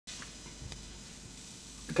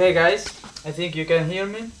Okay guys, I think you can hear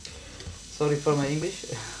me. Sorry for my English.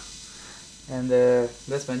 And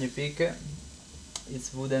that's my new pick.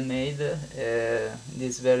 It's wooden made.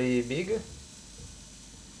 It's very big.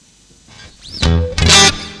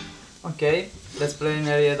 Okay, let's play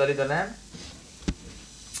Mary the Little Lamb.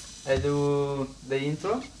 I do the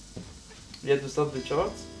intro. You have to stop the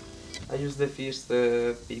chords. I use the first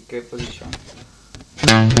pick position.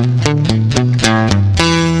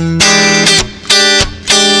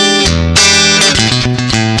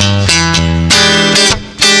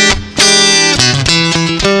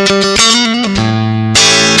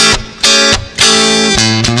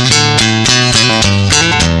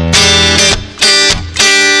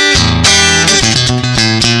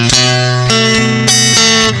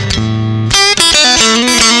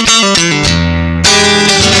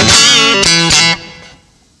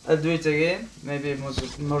 I'll do it again, maybe more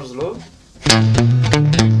slow.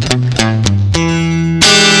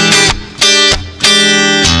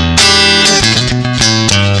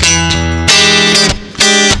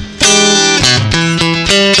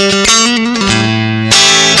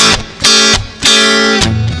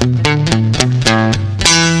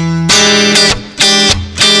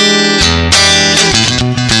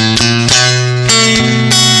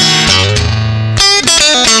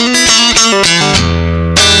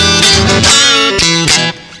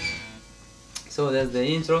 So that's the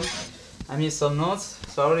intro. I missed some notes,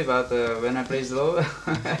 sorry, but when I play slow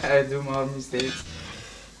I do more mistakes.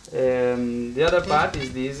 The other part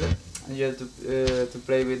is this. You have to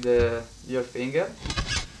play with your finger.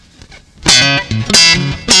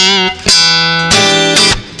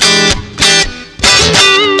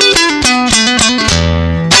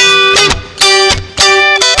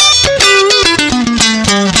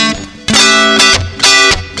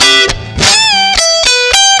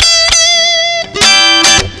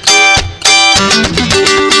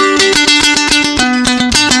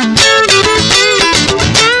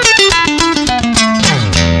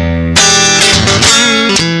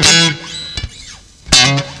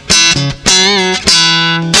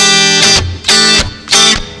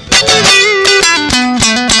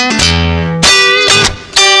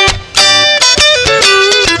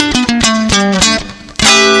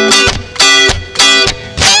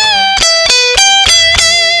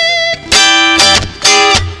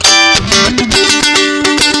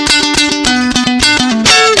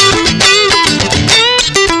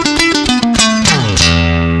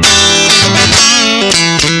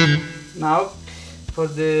 Now, for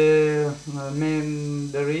the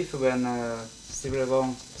riff when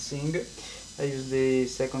StevieRV84 sing, I use the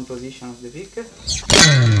second position of the pick.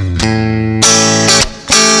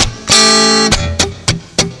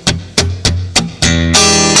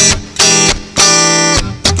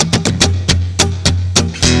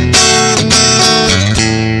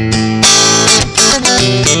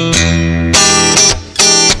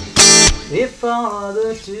 If all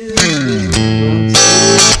the two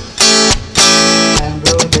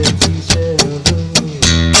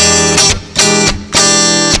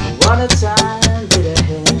what a time did I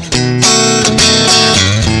have.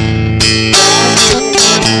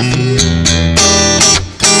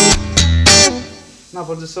 Now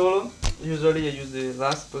for the solo, usually I use the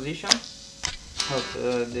last position of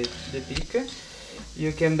the pick.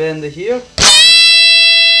 You can bend here.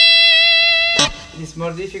 It's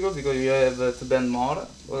more difficult because you have to bend more,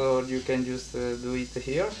 or you can just do it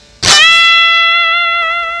here.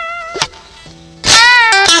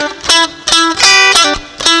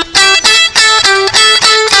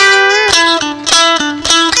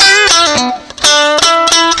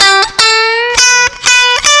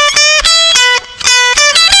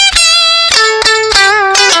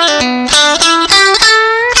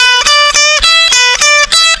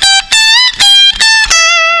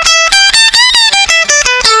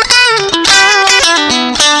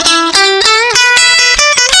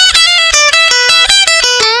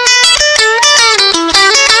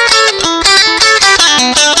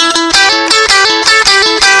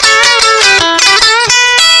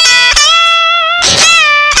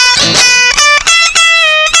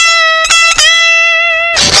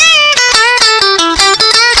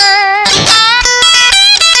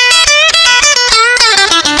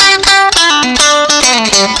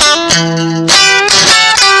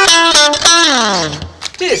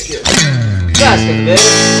 Basket, baby.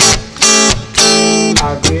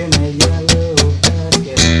 I'll bring a yellow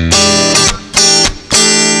basket.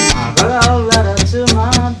 I got a letter to my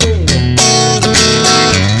baby.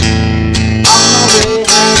 On my way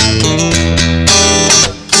home.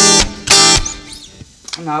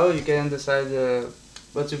 Now you can decide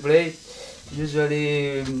what to play.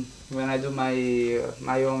 Usually, when I do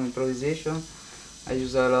my own improvisation, I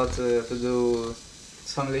use a lot to do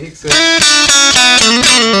some licks.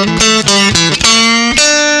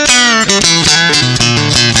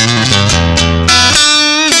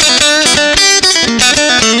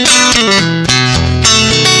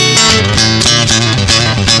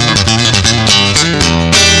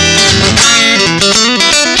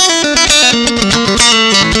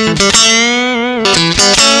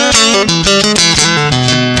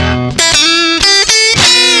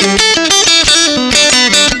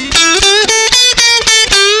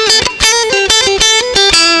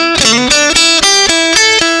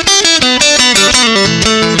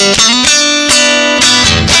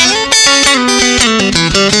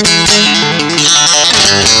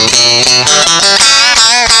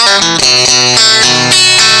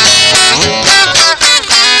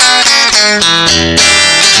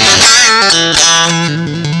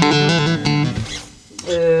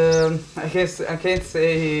 I can't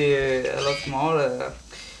say a lot more.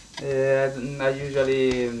 I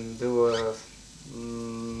usually do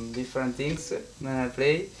different things when I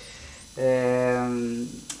play.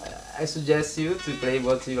 I suggest you to play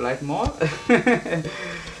what you like more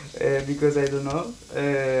because I don't know.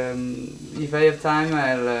 If I have time,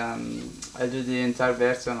 I'll do the entire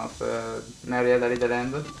version of Mariella Little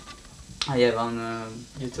Lamb I have on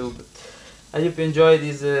YouTube. I hope you enjoy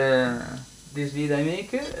this video I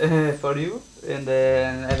make for you, and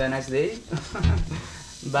have a nice day.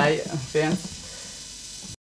 Bye, friends.